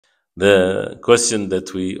the question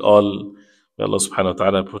that we all, may Allah subhanahu wa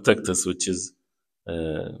ta'ala protect us, which is,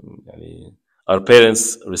 يعني, are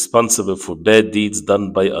parents responsible for bad deeds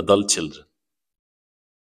done by adult children?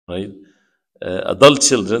 Right? Adult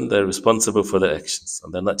children, they're responsible for their actions,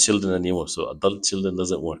 and they're not children anymore. So adult children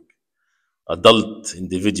doesn't work. Adult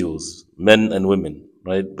individuals, men and women,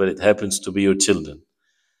 right? But it happens to be your children.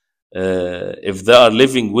 If they are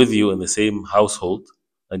living with you in the same household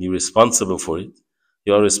and you're responsible for it,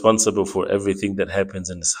 you are responsible for everything that happens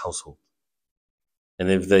in this household. And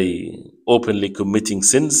if they openly committing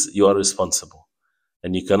sins, you are responsible.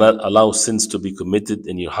 And you cannot allow sins to be committed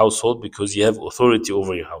in your household because you have authority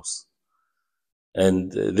over your house.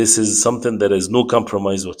 And this is something that is no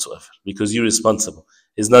compromise whatsoever because you're responsible.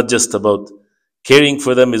 It's not just about caring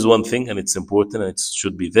for them is one thing, and it's important and it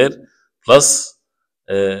should be there. Plus,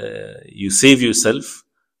 you save yourself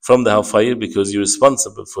from the hellfire because you're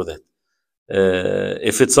responsible for that.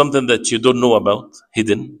 If it's something that you don't know about,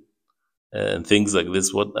 hidden, and things like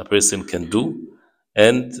this, what a person can do.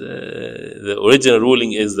 And the original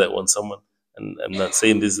ruling is that when someone, and I'm not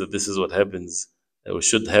saying this, that this is what happens or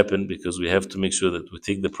should happen, because we have to make sure that we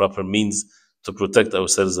take the proper means to protect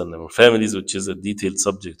ourselves and our families, which is a detailed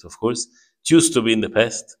subject, of course. It used to be in the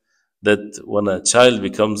past that when a child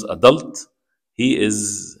becomes adult, he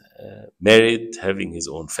is married, having his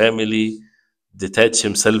own family, detach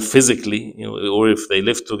himself physically, or if they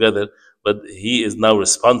live together, but he is now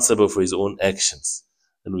responsible for his own actions.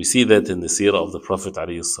 And we see that in the seerah of the Prophet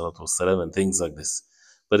ﷺ and things like this.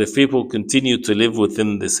 But if people continue to live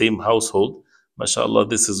within the same household, mashallah,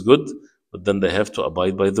 this is good, but then they have to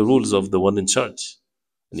abide by the rules of the one in charge.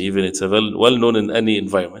 And even it's well known in any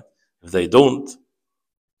environment. If they don't,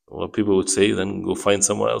 what people would say, then go find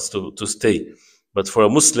somewhere else to stay. But for a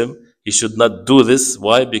Muslim, he should not do this.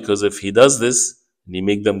 Why? Because if he does this and he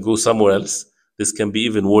make them go somewhere else, this can be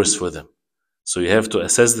even worse for them. So you have to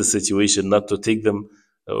assess the situation, not to take them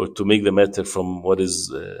or to make the matter from what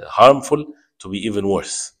is harmful to be even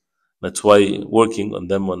worse. That's why working on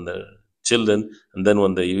them when they're children, and then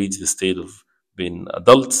when they reach the state of being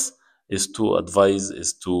adults, is to advise,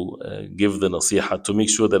 is to give the nasiha, to make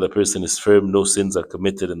sure that a person is firm, no sins are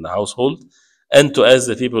committed in the household, and to ask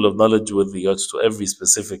the people of knowledge with regards to every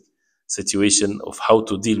specific situation of how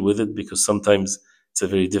to deal with it, because sometimes it's a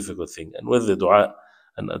very difficult thing. And with the dua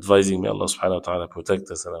and advising, may Allah subhanahu wa ta'ala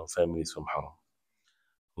protect us and our families from haram.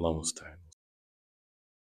 Allah musta'an.